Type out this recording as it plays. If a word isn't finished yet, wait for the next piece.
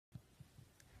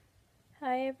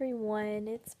Hi everyone,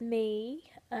 it's me.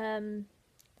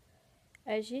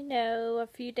 As you know, a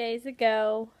few days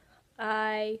ago,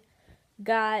 I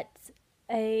got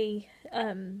a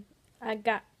I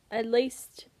got at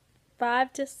least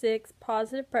 5 to 6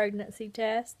 positive pregnancy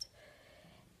tests,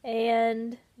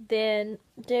 and then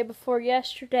day before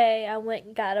yesterday, I went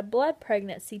and got a blood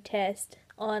pregnancy test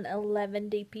on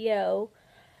 11 DPO,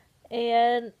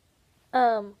 and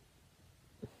um,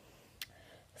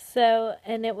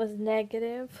 and it was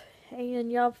negative. And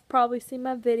y'all have probably seen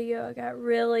my video. I got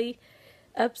really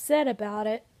upset about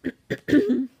it.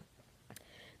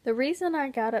 The reason I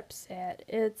got upset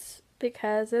is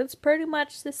because it's pretty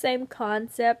much the same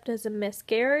concept as a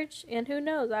miscarriage, and who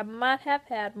knows, I might have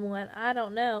had one. I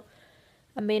don't know.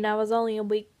 I mean, I was only a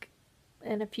week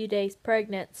and a few days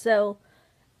pregnant, so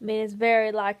I mean, it's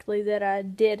very likely that I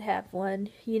did have one,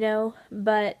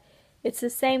 but it's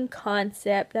the same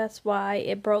concept. That's why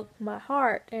it broke my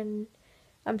heart, and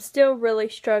I'm still really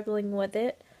struggling with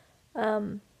it.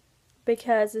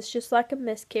 Because it's just like a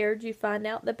miscarriage. You find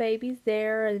out the baby's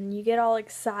there and you get all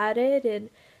excited, and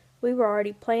we were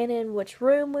already planning which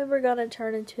room we were going to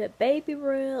turn into a baby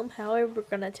room, how we were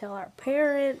going to tell our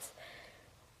parents,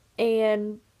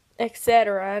 and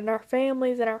etc., and our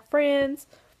families and our friends,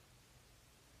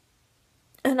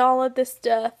 and all of this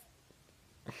stuff,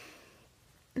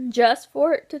 just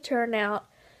for it to turn out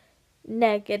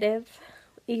negative.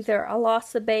 Either I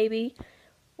lost the baby,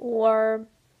 or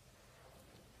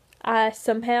I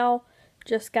somehow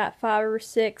just got 5 or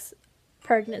 6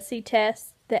 pregnancy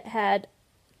tests that had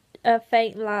a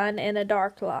faint line and a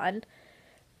dark line.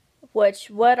 Which,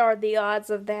 what are the odds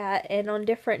of that? And on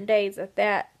different days at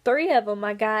that. 3 of them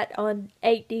I got on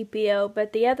 8 DPO,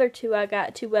 but the other 2 I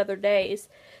got 2 other days.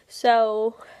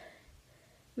 So,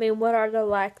 I mean, what are the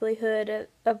likelihood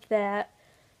of that?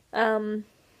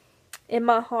 In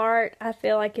my heart, I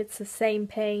feel like it's the same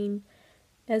pain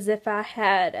as if I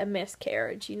had a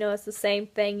miscarriage. It's the same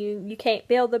thing. You can't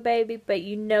feel the baby, but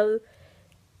you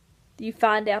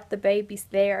find out the baby's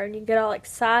there, and you get all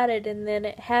excited, and then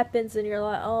it happens, and you're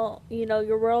like, oh,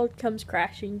 your world comes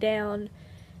crashing down.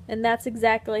 And that's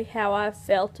exactly how I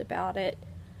felt about it.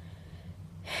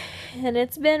 And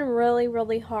it's been really,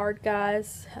 really hard,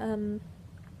 guys.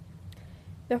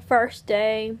 The first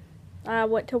day, I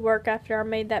went to work after I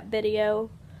made that video,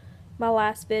 my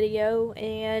last video,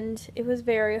 and it was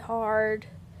very hard.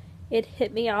 It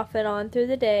hit me off and on through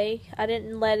the day. I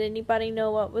didn't let anybody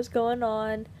know what was going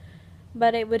on,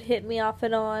 but it would hit me off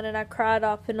and on, and I cried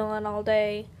off and on all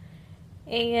day.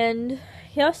 And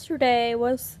yesterday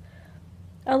was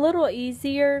a little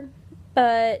easier,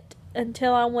 but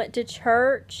until I went to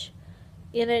church,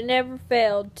 and it never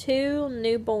failed. 2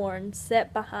 newborns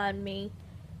sat behind me,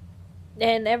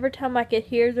 and every time I could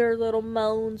hear their little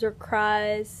moans or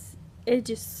cries, it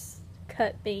just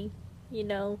cut me.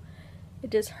 It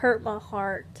just hurt my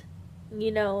heart,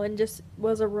 and just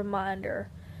was a reminder.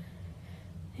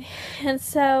 And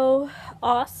so,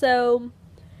 also,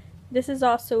 this is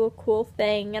also a cool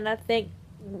thing, and I think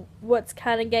what's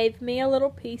kind of gave me a little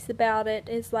peace about it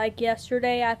is, like,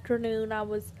 yesterday afternoon I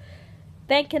was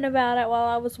thinking about it while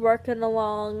I was working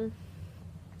along,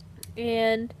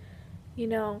 and,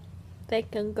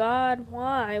 thinking, God,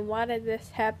 why? Why did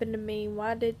this happen to me?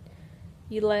 Why did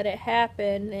you let it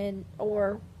happen?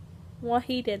 Well,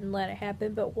 he didn't let it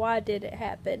happen, but why did it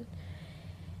happen?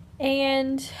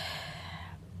 And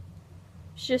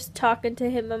just talking to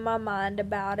him in my mind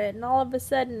about it, and all of a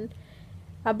sudden,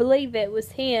 I believe it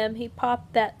was him. He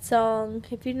popped that song.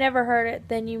 If you've never heard it,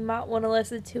 then you might want to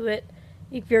listen to it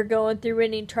if you're going through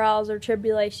any trials or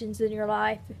tribulations in your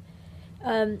life.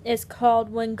 It's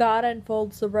called When God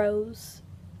Unfolds the Rose.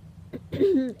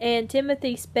 And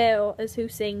Timothy Spell is who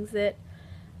sings it.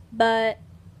 But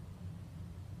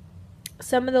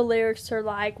some of the lyrics are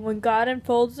like, when God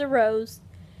unfolds the rose,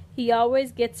 he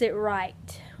always gets it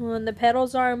right. When the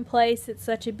petals are in place, it's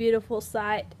such a beautiful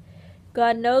sight.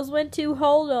 God knows when to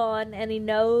hold on, and he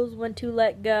knows when to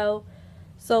let go.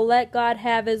 So let God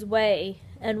have his way,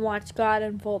 and watch God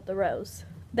unfold the rose.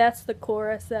 That's the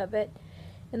chorus of it.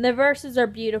 And the verses are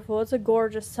beautiful. It's a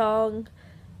gorgeous song.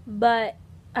 But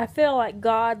I feel like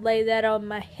God laid that on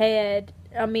my head.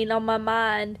 On my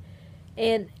mind.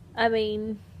 And,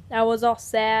 I was all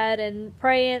sad and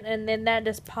praying, and then that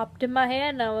just popped in my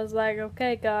head, and I was like,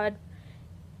 okay, God,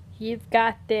 you've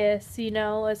got this.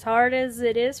 As hard as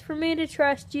it is for me to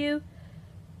trust you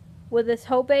with this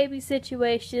whole baby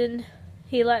situation,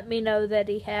 he let me know that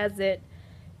he has it.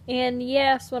 And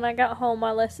yes, when I got home,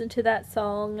 I listened to that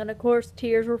song, and of course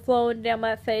tears were flowing down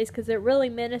my face because it really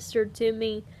ministered to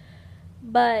me.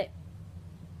 But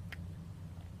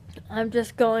I'm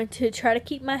just going to try to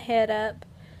keep my head up.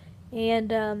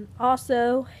 And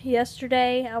also,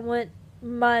 yesterday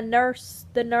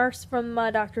the nurse from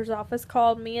my doctor's office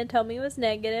called me and told me it was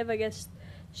negative. I guess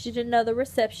she didn't know, the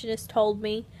receptionist told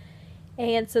me.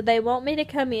 And so they want me to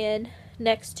come in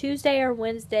next Tuesday or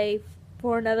Wednesday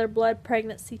for another blood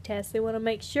pregnancy test. They want to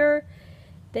make sure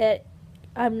that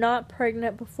I'm not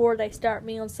pregnant before they start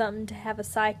me on something to have a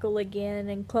cycle again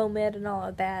and Clomid and all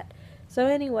of that. So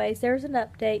anyways, there's an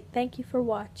update. Thank you for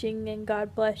watching, and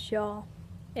God bless y'all.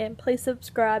 And please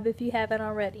subscribe if you haven't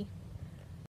already.